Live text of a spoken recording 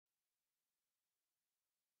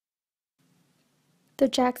The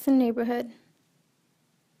Jackson neighborhood.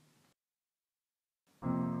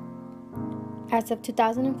 As of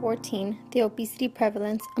 2014, the obesity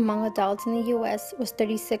prevalence among adults in the U.S. was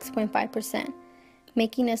 36.5%,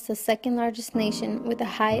 making us the second largest nation with a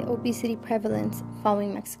high obesity prevalence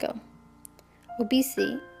following Mexico.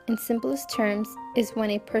 Obesity, in simplest terms, is when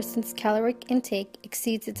a person's caloric intake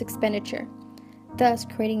exceeds its expenditure, thus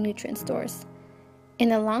creating nutrient stores. In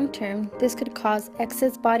the long term, this could cause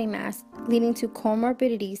excess body mass, leading to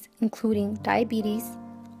comorbidities including diabetes,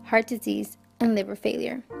 heart disease, and liver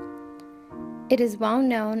failure. It is well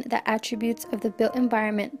known that attributes of the built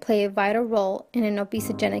environment play a vital role in an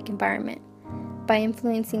obesogenic environment by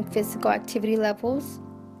influencing physical activity levels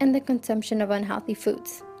and the consumption of unhealthy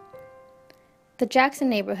foods. The Jackson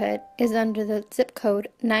neighborhood is under the zip code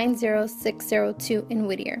 90602 in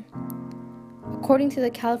Whittier. According to the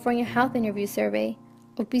California Health Interview Survey,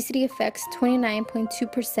 obesity affects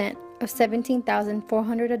 29.2% of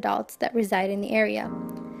 17,400 adults that reside in the area,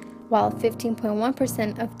 while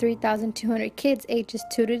 15.1% of 3,200 kids ages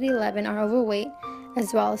 2 to 11 are overweight,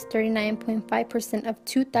 as well as 39.5% of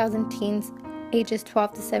 2,000 teens ages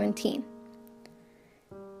 12 to 17.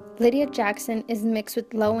 Lydia Jackson is mixed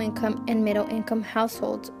with low-income and middle-income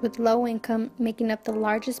households, with low income making up the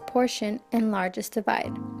largest portion and largest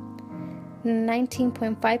divide.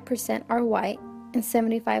 19.5% are white and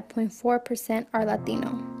 75.4% are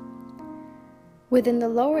Latino. Within the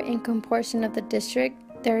lower income portion of the district,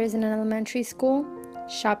 there is an elementary school,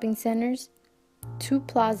 shopping centers, 2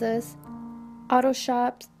 plazas, auto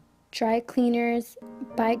shops, dry cleaners,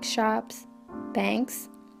 bike shops, banks,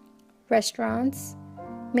 restaurants,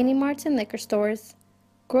 mini marts and liquor stores,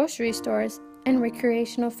 grocery stores, and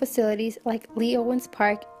recreational facilities like Lee Owens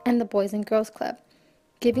Park and the Boys and Girls Club,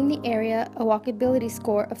 giving the area a walkability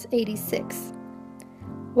score of 86.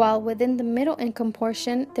 While within the middle income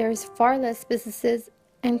portion, there is far less businesses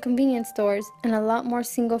and convenience stores and a lot more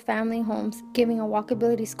single-family homes, giving a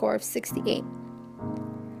walkability score of 68.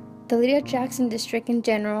 The Lydia Jackson district in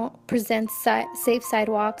general presents safe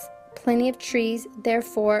sidewalks, plenty of trees,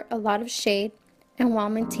 therefore a lot of shade, and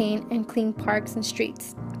well-maintained and clean parks and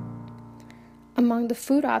streets. Among the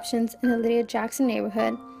food options in the Lydia Jackson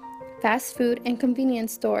neighborhood, fast food and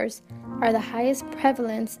convenience stores are the highest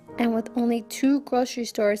prevalence, and with only 2 grocery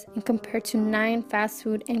stores and compared to 9 fast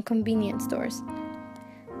food and convenience stores.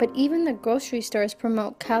 But even the grocery stores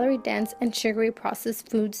promote calorie-dense and sugary processed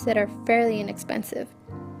foods that are fairly inexpensive.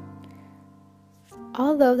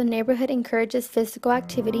 Although the neighborhood encourages physical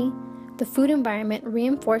activity, the food environment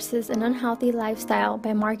reinforces an unhealthy lifestyle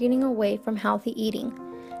by marketing away from healthy eating,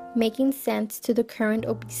 making sense to the current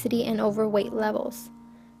obesity and overweight levels.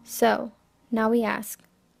 So, now we ask,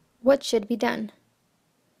 what should be done?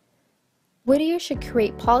 Whittier should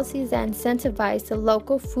create policies that incentivize the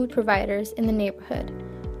local food providers in the neighborhood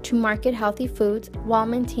to market healthy foods while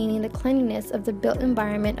maintaining the cleanliness of the built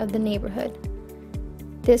environment of the neighborhood.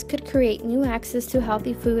 This could create new access to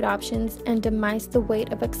healthy food options and demise the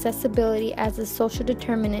weight of accessibility as a social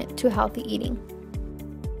determinant to healthy eating.